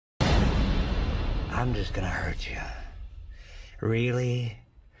I'm just gonna hurt you. Really,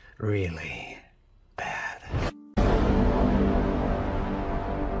 really bad.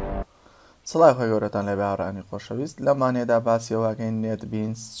 سڵای خۆی گەورەتان لە باوەڕانی خۆشەویست لە مانێدا باسی ئەوەکەین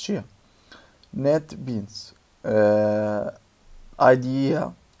NetBeans چییە؟ NetBeans IDE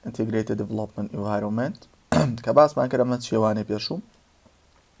Integrated Development Environment کە باسمان کرد ئەمە چێوانەی پێشوو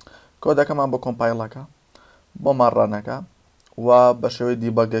کۆدەکەمان بۆ کۆمپایلەکە بۆمان ڕەنەکە و بە شێوەی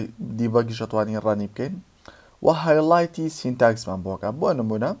دیبەگیش دەتوانین ڕەنی بکەین و هایلایتی سینتاکسمان بۆکە بۆ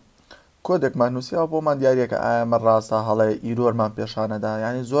نمونە کۆدێکمان نووسیەوە بۆمان دیارەکە ئایا ئەمە ڕاستە هەڵەیە ئیرۆرمان پێشانەدا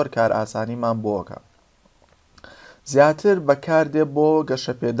یعنی زۆر کار ئاسانیمان بۆکە زیاتر بەکاردێ بۆ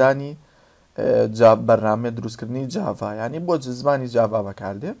گەشەپێدانی بەرنامە دروستکردنی جاڤا ینی بۆ زمانی جاڤا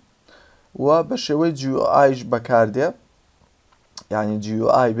بەکاردێ و بە شێوەی GUIش بەکاردێ ینی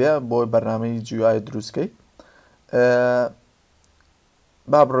GUI بێ بۆ بەرنامەی GUI دروستکەی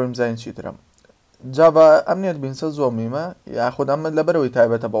با بڕۆیم زین چیترم جاڤا ئەم NetBeansە زۆر میمە یاخود ئەمە لەبەرەوەی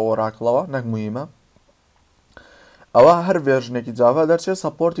تایبەتە بە ئۆراکڵەوە نەک موهیمە ئەوە هەر ڤێرژنێکی جاڤا دەرچێت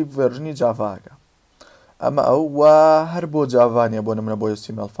سەپۆرتی ڤێرژنی جاڤاکە ئەمە ئەو و هەر بۆ جاڤانیە بۆ نمونە بۆ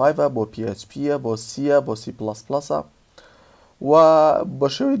HTML5 بۆ PHP بۆ C بۆ C++ و بە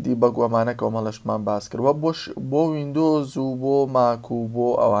شێوەی دیبەگوەمانە کۆمەڵەشمان باس کرد وە بۆ ویندۆز و بۆ ماک و بۆ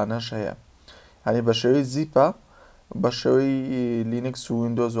ئەوانەش هەیە هەنی بە شێوەی زیپە بە شێوەی لینکس و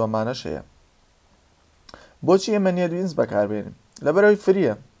ویندۆز وەمانەش هەیە بۆچی ئێمە NetBeans بەکاربێنین لەبەرەوەی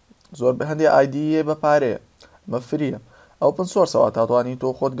فریە زۆر هەندێک IDE بە پارەیە مە فریە ئەوپن سۆرسەوە تاتوانانی تۆ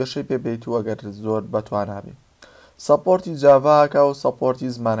خۆت گەشەی پێ بێت و ئەگەر زۆر بەتوانابێ سەپۆرتی جاڤاکە و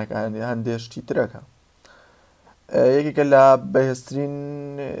سەپۆرتی زمانەکانی هەندێشتی ترەکە یەکێکە لە بەهێزترین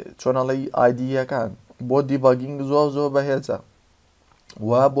چۆنەڵی IDEەکان بۆ دیبەگینگ زۆر بەهێزە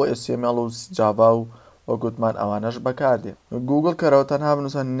و بۆ HTML و جاڤا و وەگوتمان ئەوانەش بەکاردێ گوگل کەرەوە تەنها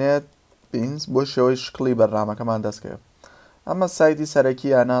بنووسە NetBeans بۆ شێوەی شکلی بەرنامەکەمان دەستکەوێت ئەمە سایتی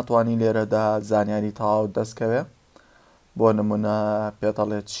سەرەکیە ناتوانانی لێرەدا زانیاری تاو دەستکەوێت بۆ نمونە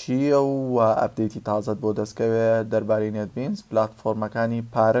پێتەڵێت چییە و ئەپدەیتی تازت بۆ دەستکەوێت دەربارەی NetBeans پلاتفۆرمەکانی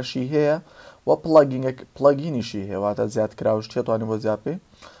پارەشی هەیە و پڵەگینیشی هەیە واتە زیاد کراوش تێتوانانی بۆ زیادپێ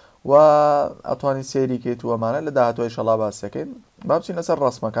و ئەتوانی سێری کەیت وەمانە لە داهاتوی شەڵا باسەکەین با بچین لەسەر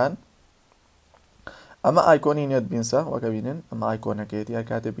ڕسمەکان ئەمە ئایکۆنی NetBeansە وەکە بینن ئەمە ئایکۆنەکەیەتی هەر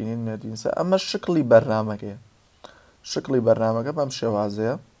کاتێ بینین NetBeansە ئەمە شکلی بەرنامەکەیە شکلی بەرنامەکە بەم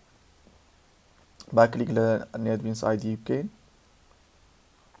شێوازەیە با کلیک لە NetBeans IDE بکەین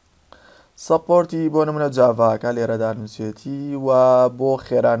سەپۆرتی بۆ نمونە جاڤاکە لێرەدا نووسێتی و بۆ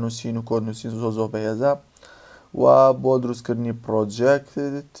خێرا نووسین و کۆد نووسین زۆر بەهێزە و بۆ دروستکردنی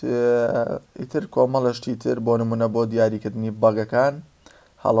پرۆجێکت ئیتر کۆمەڵەشتی تر بۆ نمونە بۆ دیاریکردنی بەگەکان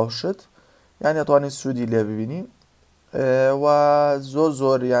هەڵەوشت یان ئەتوانین سوودی لێ ببینی و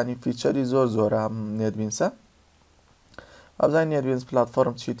زۆر ینی فیچەری زۆرە ئەم NetBeansە ئەبزانین NetBeans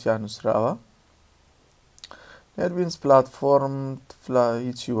پلاتفۆرم چیتیان نووسراوە NetBeans پلاتفۆرم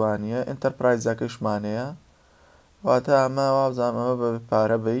هیچی وانە ئەنتەرپرایزەکەشمانەیە واتە ئەمە وابزانمەوە بە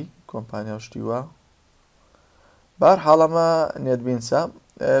پارە بەی کۆمپانیا شتیوە بەهەرحاڵ ئەمە NetBeansە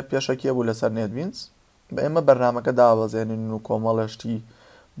پێشەکیە بوو لەسەر NetBeans بە ئێمە بەرنامەکە دابەزێنین و کۆمەڵەشتی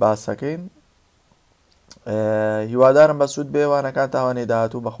باسەکەین هیوادارم بە سوود بێوانەکان تاوانەی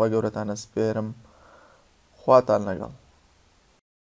داهاتوو بەخوای گەورەتان ئەسپێرم خواتان لەگەڵ